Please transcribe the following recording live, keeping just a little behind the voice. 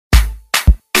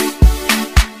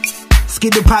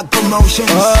Skidoo Pack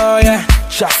Promotions. Oh yeah,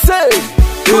 Charsay.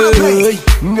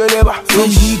 From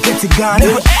he get to Ghana.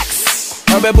 Nero X.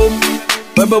 Fabebom,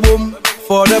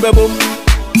 for the Fabebom.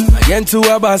 Again to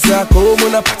Abasa, come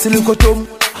on a patilicotum.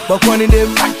 But one in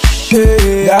them,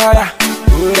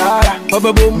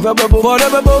 Fabebom, for the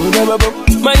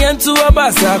Fabebom. My end to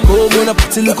Abasa, come on a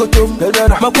patilicotum.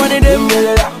 But one in them,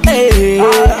 hey,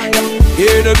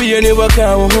 here no be any work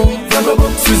out.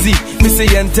 Suzy, Missy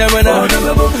Yantamana,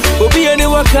 Obi any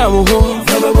work out.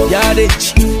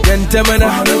 Yadich, Yantamana,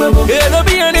 here no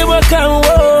be any work out.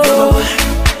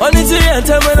 Only to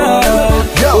Yantamana,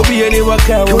 Obi any work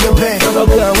out.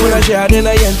 When I shot in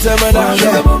a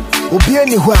Yantamana. Obi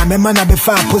anywhere, my man be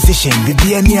far position. Be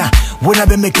near when I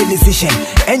be make a decision.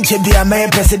 And be a man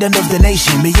president of the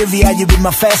nation. Me you be my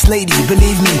first lady,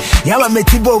 believe me. Yama me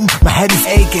Fabebom, my head is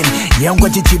aching. Young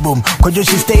Fabebom, cause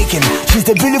she's taken. She's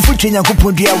the beautiful train I could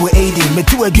put you with aiding. Me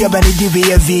too a dear by the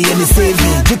DVV and the save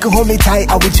me. You can hold me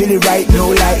tight, I will chill it right, no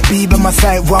light. Be by my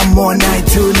side one more night,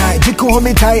 tonight. You can hold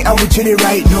me tight, I will chill it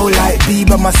right, no light. Be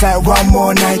by my side one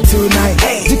more night, tonight.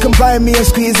 Hey, you can buy me and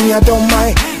squeeze me, I don't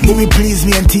mind. Baby, please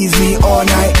me and tease me all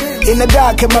night. In the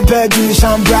dark, in my bedroom, you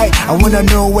shine bright. I wanna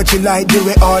know what you like, do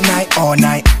it all night, all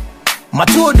night. My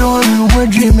two door, you were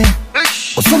dreaming.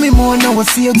 So me more now, I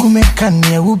see a good can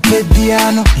you play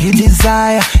piano? You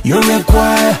desire, you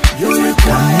require,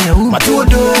 My two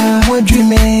door, you were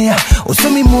dreaming. So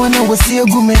me more now, I see a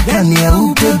good can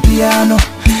you play piano?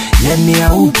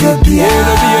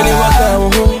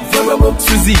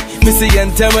 Suzy, Missy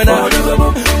Yantamana,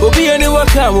 Obi any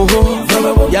work out.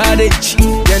 Yadich,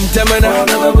 Yantamana,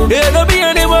 here no be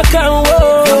any work out.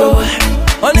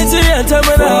 Only to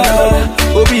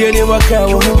Yantamana, Obi any work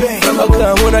out.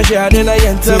 When I shot in a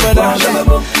Yantamana.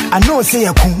 I know say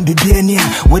I couldn't be near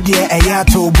with the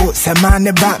Ayato boat,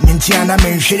 Samana Batman, Tiana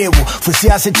Menshrevo, for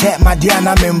Siasa Chat,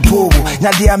 Madiana Mempo,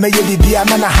 Nadia may be a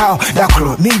man how that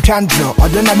crow, me Chandro, or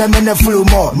don't remember full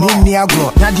more, me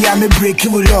Niagro, Nadia may break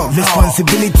you love,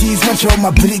 responsibilities, much of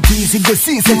my abilities, you go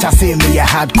see such a say me a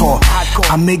hardcore.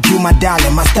 I make you my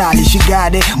darling, my style, she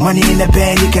got it, money in the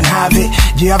bank, you can have it.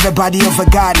 You have the body of a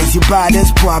goddess, you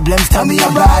baddest problems, tell me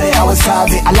about it, I will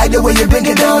solve it. I like the way you bring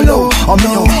it down low, on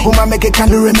me, whom I make a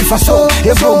candle in for so,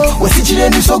 if was it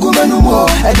so good no more.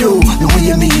 I do the way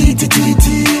you meet it,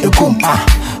 come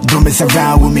don't mess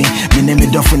around with me. Me name it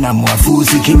Duffin, I'm more full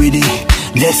security.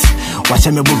 Yes, watch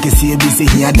me book a CBC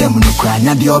here, them no cry,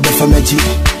 not the other family.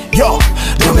 Yo,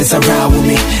 don't mess around with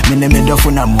me. Me name it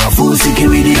Duffin, I'm more full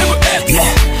security. Yeah,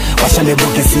 watch me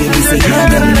book a CBC here,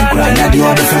 them no cry, not the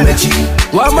other family.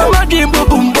 Wa mama di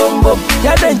boom boom boom,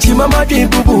 ya denchi mama di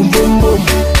boom boom boom.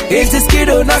 It's a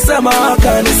Skidoo na sama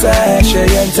kanisa,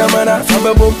 Yantamana,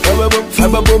 Fabebom,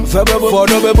 for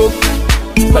the Fabebom.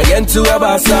 My end to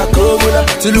Abasa, Komuna,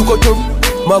 to Lukotum,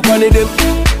 Makwane dem,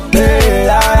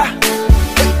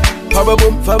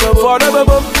 Fabebom, for the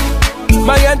Fabebom.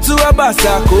 My end to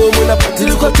Abasa, Komuna, to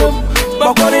Lukotum,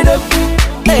 Makwane dem,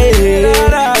 hey,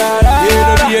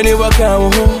 any work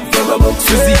out.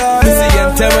 Suzy, Missy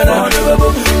Yantamana,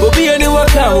 Obi any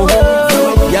work out.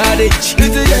 Yadich,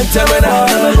 Yantamana,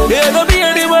 here no be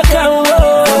any work out.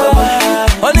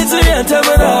 Only to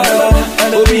Yantamana,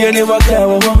 Obi any work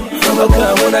out.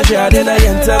 When I shot in a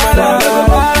Yantamana,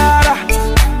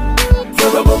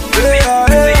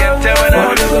 Missy Yantamana,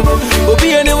 Obi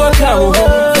any work out.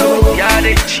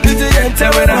 Yadich,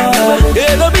 Yantamana,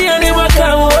 here no be any work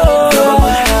out.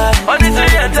 Only to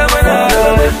Yantamana,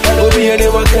 Obi any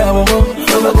work out.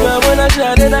 When I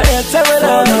shot in a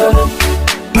Yantamana.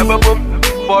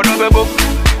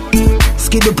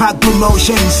 Skidoo Pack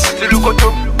Promotions.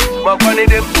 My